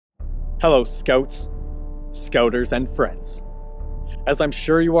Hello, Scouts, Scouters, and friends. As I'm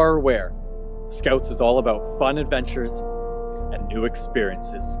sure you are aware, Scouts is all about fun adventures and new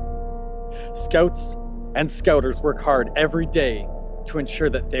experiences. Scouts and Scouters work hard every day to ensure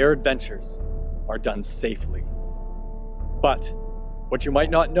that their adventures are done safely. But what you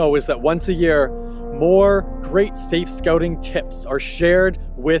might not know is that once a year, more great safe scouting tips are shared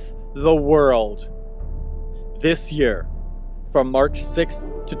with the world. This year, from March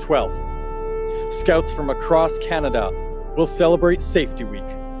 6th to 12th, Scouts from across Canada will celebrate Safety Week,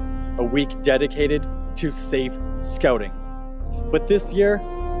 a week dedicated to safe scouting. But this year,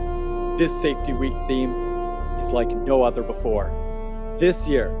 this Safety Week theme is like no other before. This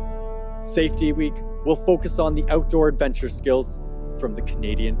year, Safety Week will focus on the outdoor adventure skills from the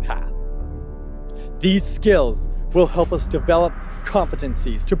Canadian Path. These skills will help us develop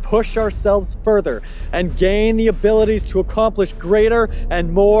competencies to push ourselves further and gain the abilities to accomplish greater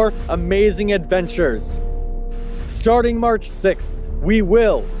and more amazing adventures. Starting March 6th, we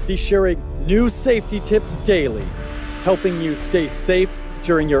will be sharing new safety tips daily, helping you stay safe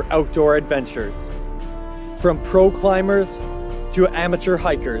during your outdoor adventures. From pro climbers to amateur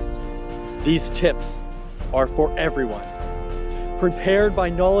hikers, these tips are for everyone. Prepared by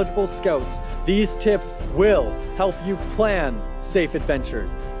knowledgeable scouts, these tips will help you plan safe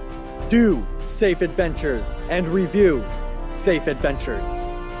adventures, do safe adventures, and review safe adventures.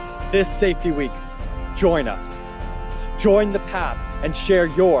 This Safety Week, join us. Join the path and share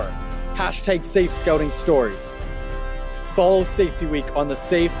your #SafeScouting stories. Follow Safety Week on the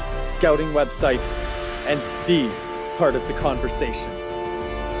Safe Scouting website and be part of the conversation.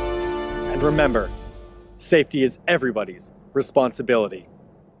 And remember, safety is everybody's responsibility.